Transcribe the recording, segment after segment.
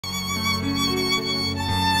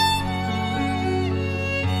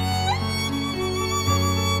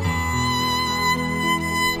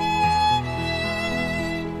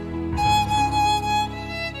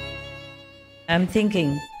I'm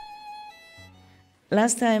thinking,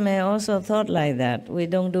 last time I also thought like that. We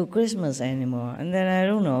don't do Christmas anymore. And then I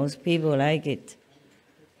don't know, people like it.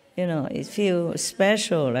 You know, it feels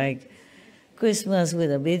special, like Christmas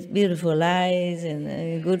with a beautiful lights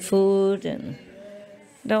and good food. And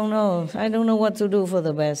don't know. I don't know what to do for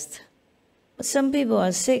the best. Some people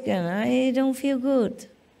are sick and I don't feel good.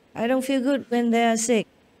 I don't feel good when they are sick.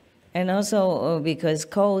 And also because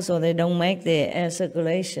cold, so they don't make the air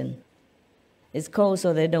circulation. It's cold,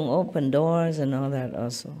 so they don't open doors and all that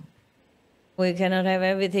also. We cannot have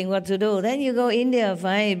everything what to do. Then you go India,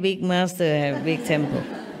 find a big master, have big temple.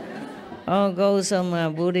 Or go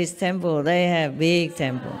some Buddhist temple, they have big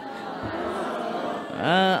temple.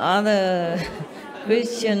 Other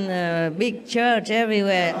Christian big church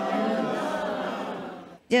everywhere.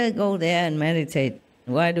 Just go there and meditate.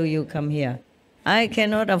 Why do you come here? I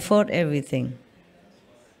cannot afford everything.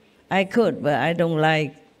 I could, but I don't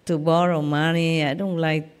like to borrow money. I don't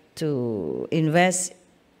like to invest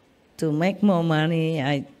to make more money.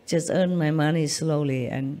 I just earn my money slowly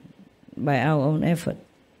and by our own effort.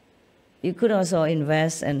 You could also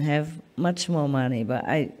invest and have much more money, but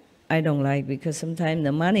I don't like because sometimes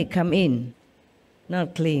the money come in,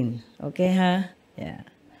 not clean. Okay, huh? Yeah.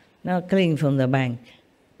 Not clean from the bank.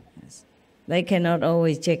 Yes. They cannot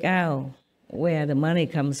always check out where the money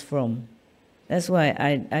comes from. That's why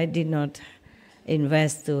I did not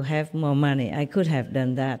invest to have more money. I could have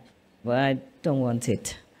done that, but I don't want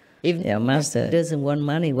it. If your master doesn't want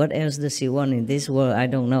money, what else does he want in this world? I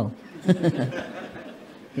don't know.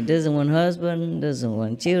 He doesn't want husband, doesn't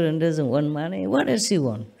want children, doesn't want money. What else he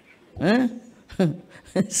want? Huh?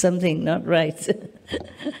 Something not right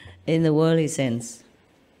in the worldly sense.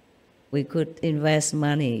 We could invest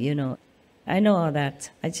money, you know. I know all that.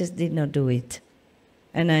 I just did not do it.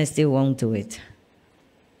 And I still won't do it.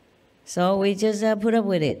 So we just put up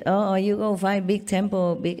with it. Oh, you go find big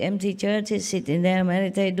temple, big empty churches, sit in there,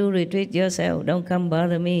 meditate, do retreat yourself. Don't come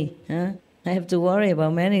bother me. Huh? I have to worry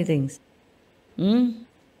about many things.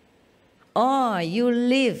 Or you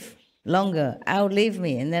live longer, outlive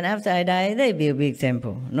me, and then after I die, there be a big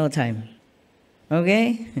temple. No time.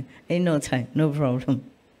 Okay? In no time, no problem.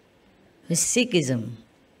 Sikhism,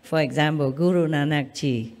 for example, Guru Nanak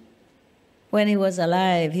Ji, when he was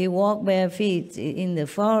alive, he walked bare feet in the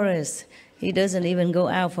forest. He doesn't even go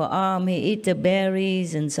out for alms. He eats the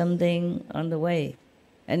berries and something on the way.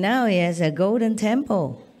 And now he has a golden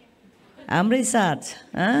temple. Amritsar,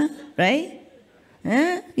 huh? Right?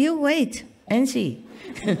 Huh? You wait and see.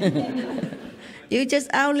 You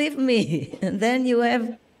just outlive me. And then you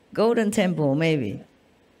have golden temple, maybe.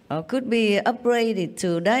 Or could be upgraded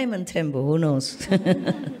to diamond temple, who knows?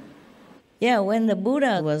 Yeah, when the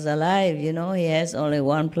Buddha was alive, you know, he has only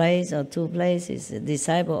one place or two places. A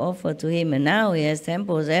disciple offered to him, and now he has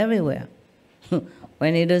temples everywhere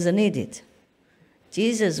when he doesn't need it.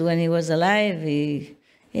 Jesus, when he was alive, he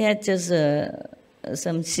had just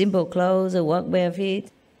some simple clothes, walk bare feet,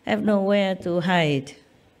 have nowhere to hide,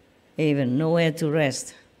 even nowhere to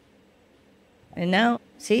rest. And now,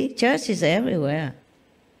 see, churches everywhere.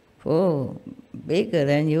 Oh, bigger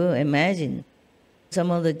than you imagine. Some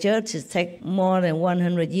of the churches take more than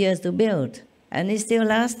 100 years to build, and it's still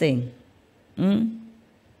lasting.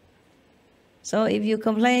 So if you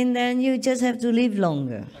complain, then you just have to live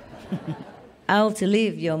longer.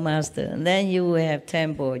 Outlive your master, and then you will have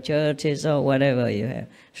temple, churches, or whatever you have.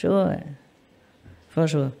 Sure, for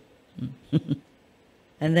sure.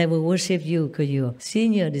 And they will worship you because you're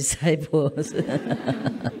senior disciples.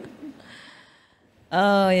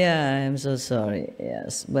 Oh, yeah, I'm so sorry,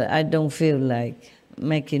 yes. But I don't feel like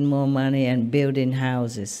making more money and building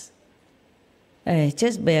houses. Hey,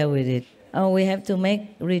 just bear with it. Oh, we have to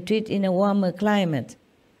make retreat in a warmer climate.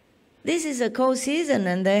 This is a cold season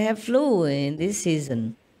and they have flu in this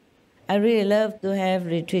season. I really love to have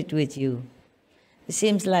retreat with you. It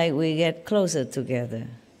seems like we get closer together,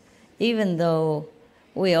 even though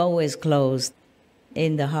we're always close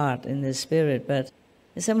in the heart, in the spirit. But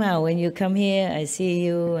somehow when you come here, I see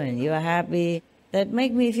you and you are happy. That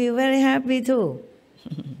makes me feel very happy too.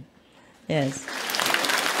 Yes.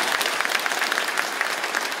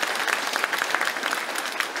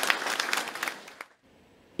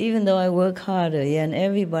 Even though I work harder, yeah, and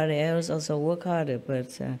everybody else also work harder, but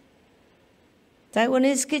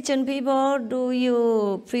Taiwanese kitchen people, do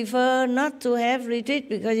you prefer not to have retreat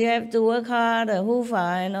because you have to work hard,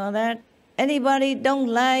 hufa and all that? Anybody don't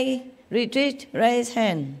like retreat? Raise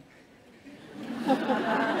hand.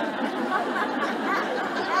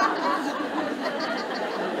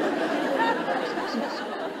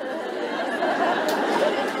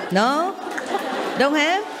 No? Don't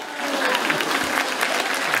have?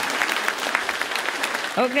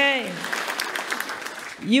 Okay.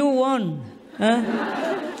 You won. Huh?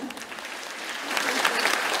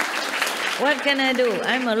 What can I do?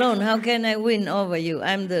 I'm alone. How can I win over you?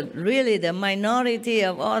 I'm really the minority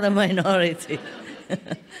of all the minority.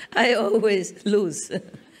 I always lose.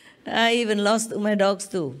 I even lost to my dogs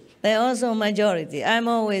too. They're also majority. I'm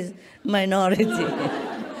always minority.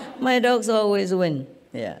 My dogs always win.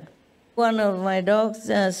 Yeah. One of my dogs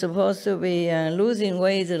supposed to be losing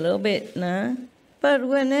weight a little bit, nah? But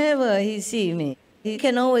whenever he see me, he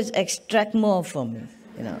can always extract more from me,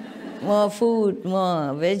 you know. More food,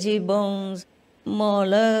 more veggie bones, more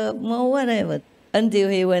love, more whatever, until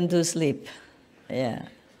he went to sleep. Yeah.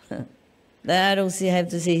 Then I don't have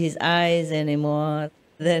to see his eyes anymore.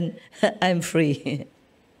 Then I'm free.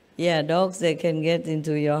 Yeah, dogs, they can get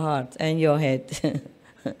into your heart and your head.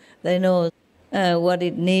 They know what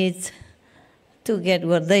it needs to get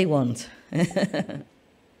what they want.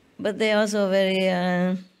 But they're also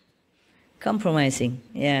very compromising.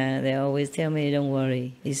 Yeah, they always tell me, don't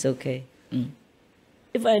worry, it's okay.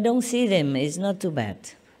 If I don't see them, it's not too bad.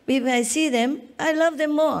 If I see them, I love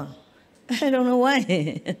them more. I don't know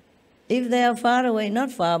why. If they are far away,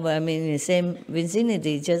 not far, but I mean in the same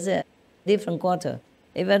vicinity, just a different quarter.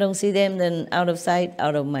 If I don't see them, then out of sight,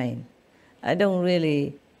 out of mind. I don't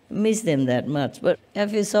really miss them that much, but I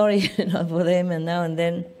feel sorry for them, and now and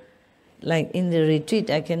then, like in the retreat,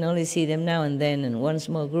 I can only see them now and then, and one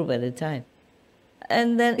small group at a time.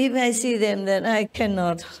 And then if I see them, then I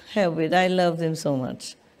cannot help it. I love them so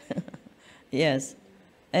much. Yes.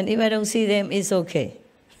 And if I don't see them, it's okay.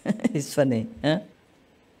 It's funny, huh?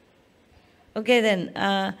 Okay then,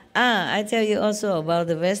 I tell you also about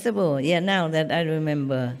the vegetable. Yeah, now that I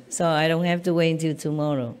remember. So I don't have to wait until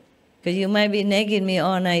tomorrow. Because you might be nagging me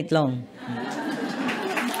all night long.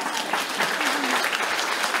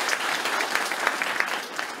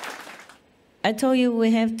 I told you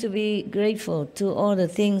we have to be grateful to all the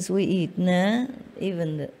things we eat, nah?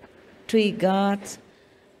 Even the tree gods,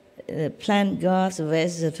 the plant gods,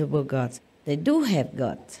 vegetable gods. They do have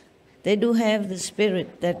God. They do have the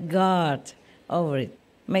spirit that guard over it.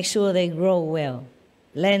 Make sure they grow well.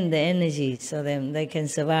 Lend the energy so that they can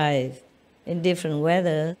survive in different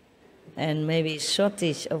weather and maybe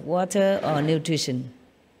shortage of water or nutrition.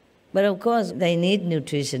 But of course, they need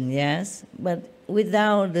nutrition, yes? But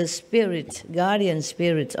without the spirit, guardian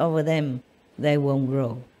spirit over them, they won't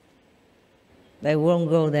grow. They won't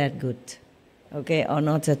grow that good, okay, or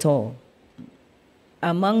not at all.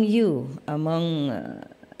 Among you, among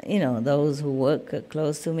those who work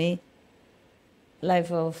close to me, like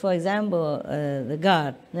for example, the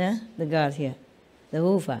guard, yeah? The guard here, the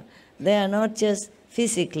hufa, they are not just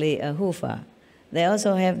physically a hufa, they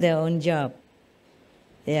also have their own job,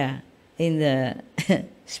 yeah, in the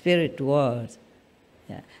spirit world.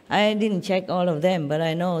 Yeah. I didn't check all of them, but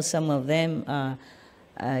I know some of them are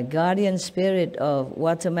guardian spirit of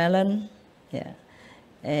watermelon, yeah,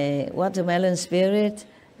 a watermelon spirit,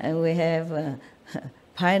 and we have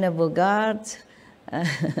pineapple guard,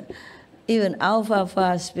 even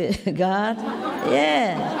alfalfa spirit guard.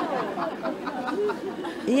 Yeah.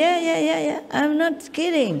 Yeah. I'm not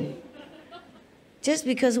kidding. Just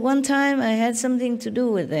because one time I had something to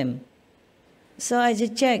do with them. So I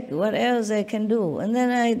just checked what else I can do. And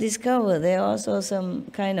then I discovered there are also some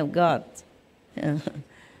kind of god,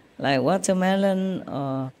 like watermelon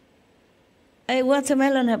or...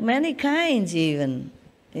 watermelon have many kinds even.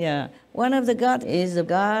 Yeah. One of the gods is the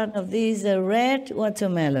god of these red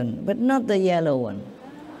watermelon, but not the yellow one.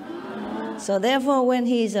 So therefore, when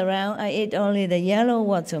he's around, I eat only the yellow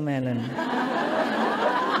watermelon.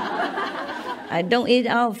 I don't eat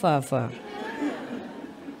alfalfa.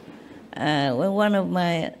 When one of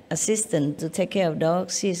my assistants to take care of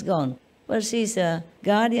dogs, she's gone. But she's a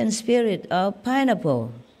guardian spirit of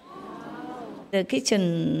pineapple. The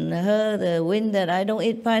kitchen heard the wind that I don't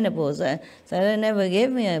eat pineapples, so they never gave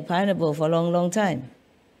me a pineapple for a long, long time.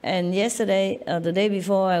 And yesterday, or the day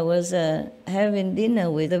before, I was having dinner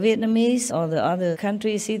with the Vietnamese or the other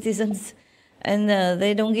country citizens, and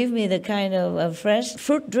they don't give me the kind of fresh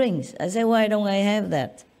fruit drinks. I said, why don't I have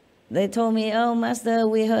that? They told me, oh, Master,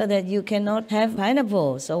 we heard that you cannot have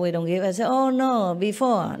pineapple, so we don't give. I said, oh, no,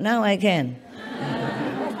 before, now I can.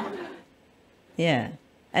 Yeah.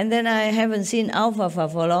 And then I haven't seen alfalfa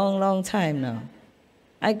for a long, long time now.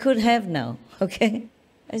 I could have now, okay?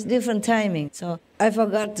 It's different timing, so I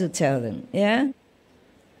forgot to tell them, yeah?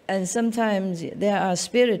 And sometimes there are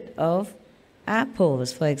spirit of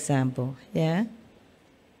apples, for example, yeah?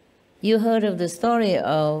 You heard of the story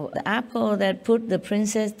of the apple that put the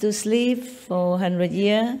princess to sleep for 100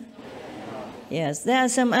 years? Yes, there are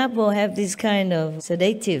some apples have this kind of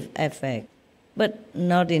sedative effect. but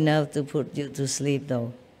not enough to put you to sleep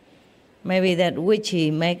though. Maybe that witchy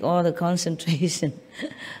make all the concentration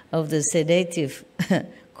of the sedative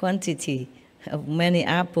quantity of many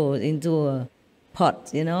apples into a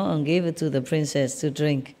pot, and give it to the princess to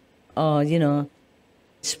drink. Or,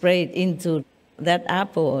 spray it into that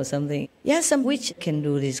apple or something. Yeah, some witch can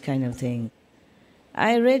do this kind of thing.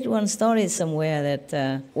 I read one story somewhere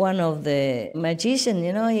that one of the magicians,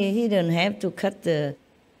 he didn't have to cut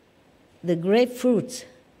the grapefruit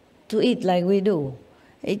to eat like we do.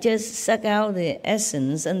 He just suck out the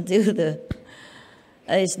essence until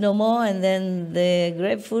it's no more, and then the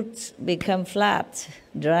grapefruit become flat,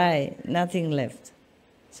 dry, nothing left.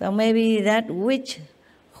 So maybe that witch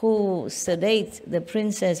who sedates the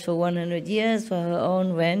princess for 100 years for her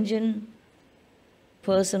own vengeance,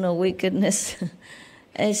 personal wickedness,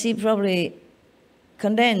 and she probably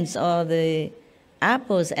condensed all the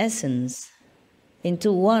apple's essence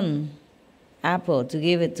into one apple to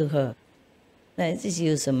give it to her. That is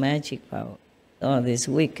use of magic power, or this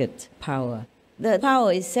wicked power. The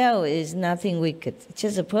power itself is nothing wicked. It's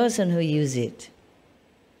just a person who uses it.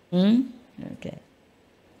 Okay.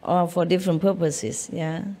 Or for different purposes,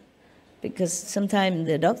 yeah. Because sometimes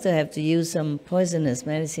the doctor have to use some poisonous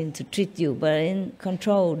medicine to treat you, but in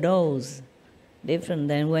controlled dose, different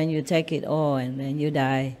than when you take it all and then you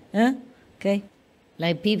die. Okay.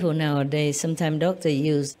 Like people nowadays, sometimes doctors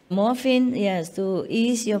use morphine, yes, to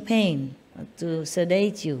ease your pain, to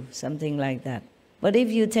sedate you, something like that. But if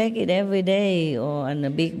you take it every day or on a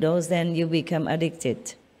big dose, then you become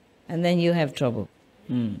addicted. And then you have trouble.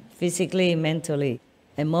 Physically, mentally,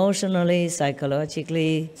 emotionally,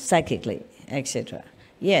 psychologically, psychically, etc.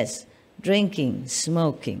 Yes, drinking,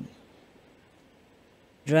 smoking,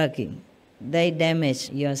 drugging, they damage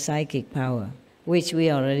your psychic power, which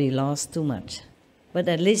we already lost too much. But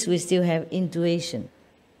at least we still have intuition.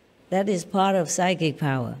 That is part of psychic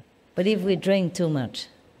power. But if we drink too much,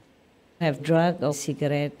 have drug or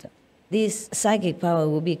cigarette, this psychic power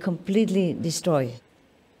will be completely destroyed.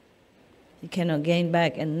 You cannot gain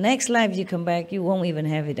back. And next life you come back, you won't even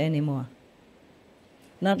have it anymore.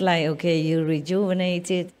 Not like, okay, you rejuvenate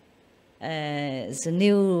it, it's a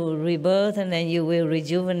new rebirth, and then you will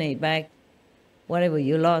rejuvenate back whatever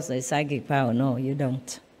you lost, the psychic power. No, you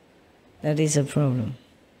don't. That is a problem.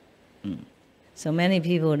 So many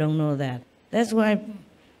people don't know that. That's why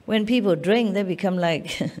when people drink, they become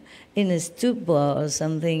like in a stupor or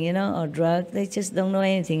something, or drug. They just don't know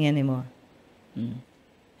anything anymore.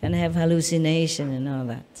 And have hallucination and all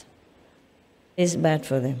that. It's bad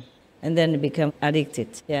for them. And then they become addicted,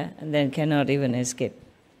 yeah? And then cannot even escape.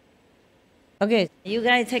 Okay, you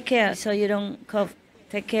guys take care so you don't cough.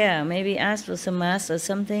 Take care. Maybe ask for some mask or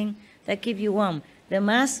something that keep you warm. The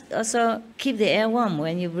mask also keep the air warm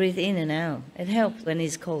when you breathe in and out. It helps when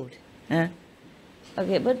it's cold.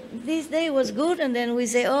 Okay, but this day was good, and then we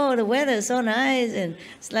say, oh, the weather is so nice, and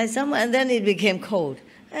it's like summer, and then it became cold.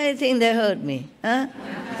 I think they hurt me.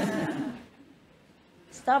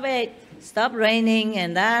 Stop it. Stop raining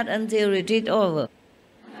and that until retreat over.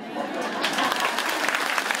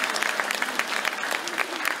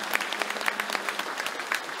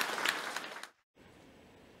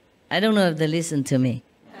 I don't know if they listen to me.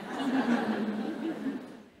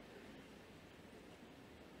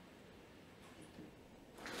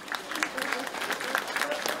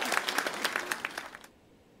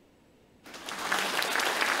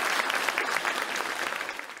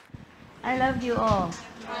 I love you all.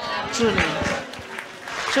 Truly.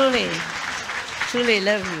 Truly. Truly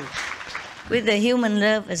love you. With the human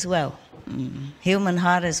love as well. Human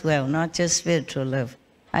heart as well, not just spiritual love.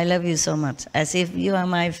 I love you so much, as if you are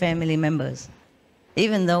my family members.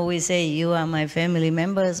 Even though we say you are my family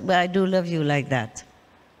members, but I do love you like that.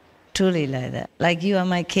 Truly like that. Like you are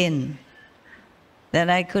my kin. That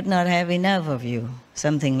I could not have enough of you.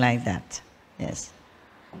 Something like that. Yes.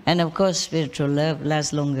 And of course, spiritual love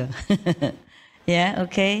lasts longer. Yeah,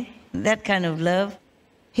 okay? That kind of love.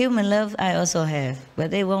 Human love I also have,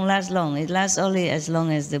 but it won't last long. It lasts only as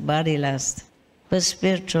long as the body lasts. But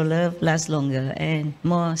spiritual love lasts longer and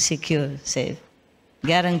more secure, safe.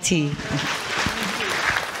 Guarantee.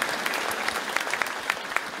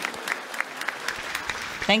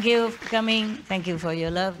 Thank you for coming. Thank you for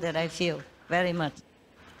your love that I feel very much.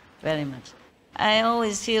 Very much. I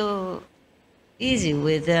always feel easy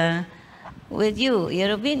with you,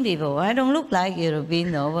 European people. I don't look like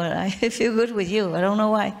European though, but I feel good with you. I don't know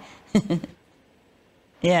why.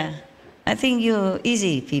 Yeah. I think you're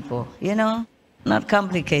easy people, not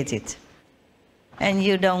complicated. And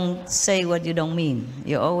you don't say what you don't mean.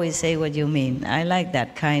 You always say what you mean. I like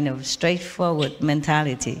that kind of straightforward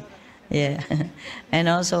mentality. Yeah. And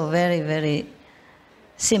also very, very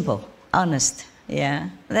simple, honest. Yeah,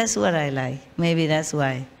 that's what I like. Maybe that's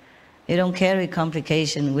why you don't carry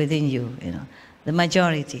complication within you. You know, the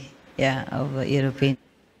majority, yeah, of European.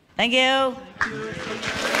 Thank you.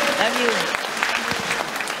 Love you.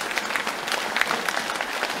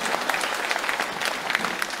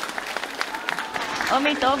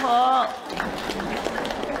 Amitofo.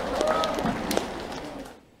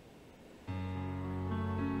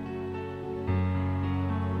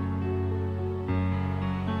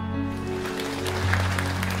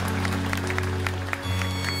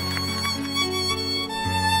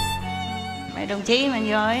 Mấy đồng chí mình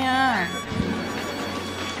giỏi ha.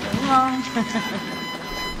 Đúng không?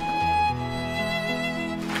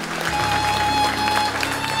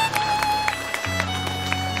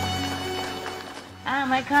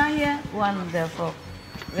 My car here? Wonderful.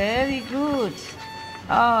 Very good.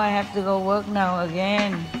 Oh, I have to go work now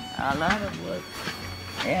again. A lot of work.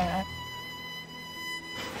 Yeah.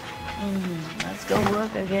 Let's go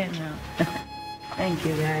work again now. Thank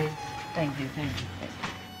you, guys. Thank you.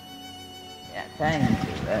 Yeah, thank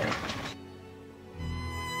you very much.